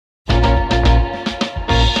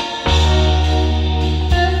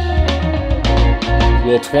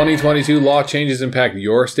Will 2022 law changes impact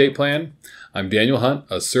your estate plan? I'm Daniel Hunt,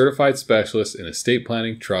 a certified specialist in estate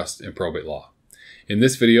planning, trust, and probate law. In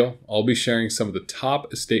this video, I'll be sharing some of the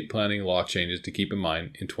top estate planning law changes to keep in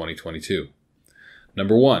mind in 2022.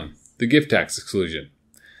 Number 1, the gift tax exclusion.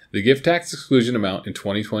 The gift tax exclusion amount in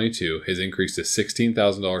 2022 has increased to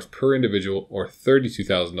 $16,000 per individual or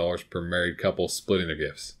 $32,000 per married couple splitting their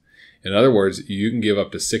gifts. In other words, you can give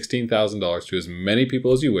up to $16,000 to as many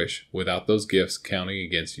people as you wish without those gifts counting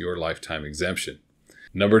against your lifetime exemption.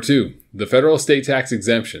 Number 2, the federal estate tax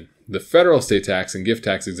exemption. The federal estate tax and gift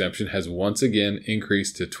tax exemption has once again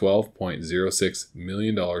increased to $12.06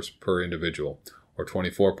 million per individual, or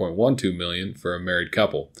 $24.12 million for a married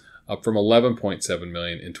couple, up from $11.7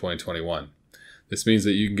 million in 2021. This means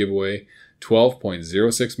that you can give away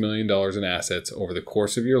 $12.06 million in assets over the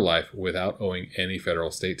course of your life without owing any federal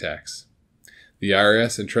estate tax. The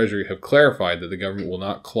IRS and Treasury have clarified that the government will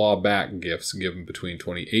not claw back gifts given between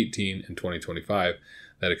 2018 and 2025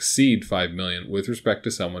 that exceed $5 million with respect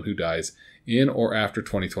to someone who dies in or after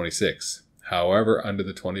 2026. However, under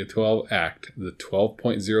the 2012 Act, the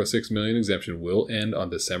 $12.06 million exemption will end on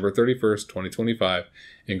December 31st, 2025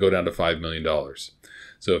 and go down to $5 million.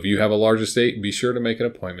 So if you have a large estate, be sure to make an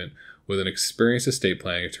appointment with an experienced estate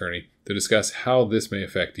planning attorney to discuss how this may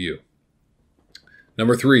affect you.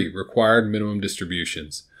 Number 3, required minimum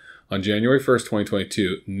distributions. On January 1st,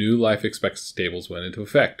 2022, new life expectancy tables went into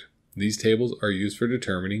effect. These tables are used for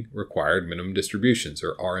determining required minimum distributions,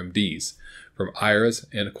 or RMDs, from IRAs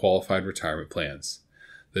and qualified retirement plans.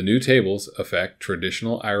 The new tables affect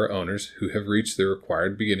traditional IRA owners who have reached their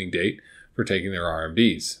required beginning date for taking their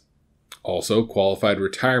RMDs. Also, qualified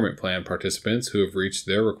retirement plan participants who have reached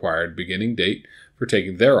their required beginning date for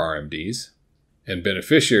taking their RMDs, and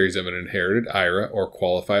beneficiaries of an inherited IRA or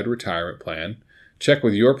qualified retirement plan. Check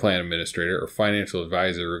with your plan administrator or financial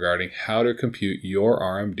advisor regarding how to compute your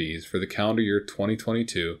RMDs for the calendar year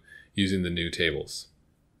 2022 using the new tables.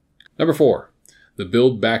 Number 4, the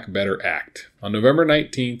Build Back Better Act. On November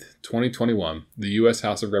 19th, 2021, the U.S.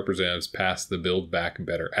 House of Representatives passed the Build Back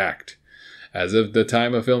Better Act. As of the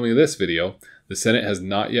time of filming this video, the Senate has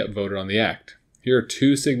not yet voted on the act. Here are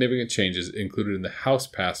 2 significant changes included in the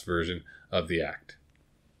House-passed version of the act.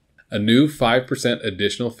 A new 5%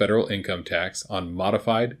 additional federal income tax on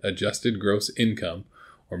modified adjusted gross income,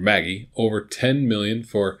 or MAGI, over $10 million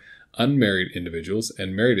for unmarried individuals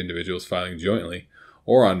and married individuals filing jointly,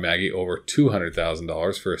 or on MAGI over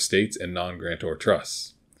 $200,000 for estates and non-grantor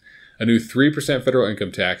trusts. A new 3% federal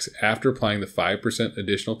income tax after applying the 5%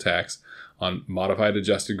 additional tax on modified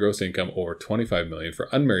adjusted gross income over $25 million for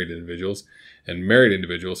unmarried individuals and married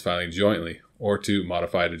individuals filing jointly, or to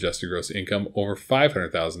modified adjusted gross income over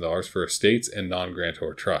 $500,000 for estates and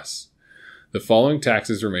non-grantor trusts. The following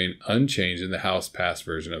taxes remain unchanged in the House-passed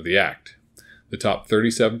version of the Act. The top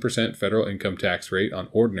 37% federal income tax rate on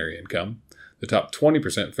ordinary income, the top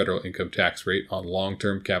 20% federal income tax rate on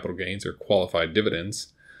long-term capital gains or qualified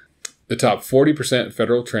dividends, the top 40%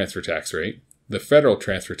 federal transfer tax rate, the federal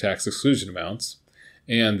transfer tax exclusion amounts,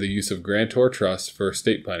 and the use of grantor trusts for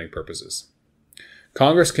estate planning purposes.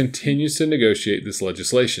 Congress continues to negotiate this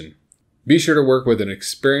legislation. Be sure to work with an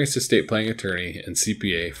experienced estate planning attorney and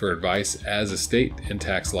CPA for advice as estate and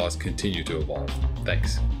tax laws continue to evolve.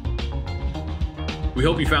 Thanks. We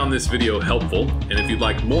hope you found this video helpful, and if you'd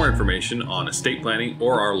like more information on estate planning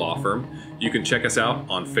or our law firm, you can check us out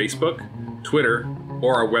on Facebook, Twitter,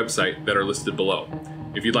 or our website that are listed below.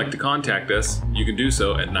 If you'd like to contact us, you can do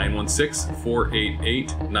so at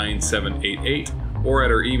 916-488-9788 or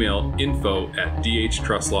at our email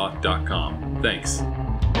info@dhtrustlaw.com. Thanks.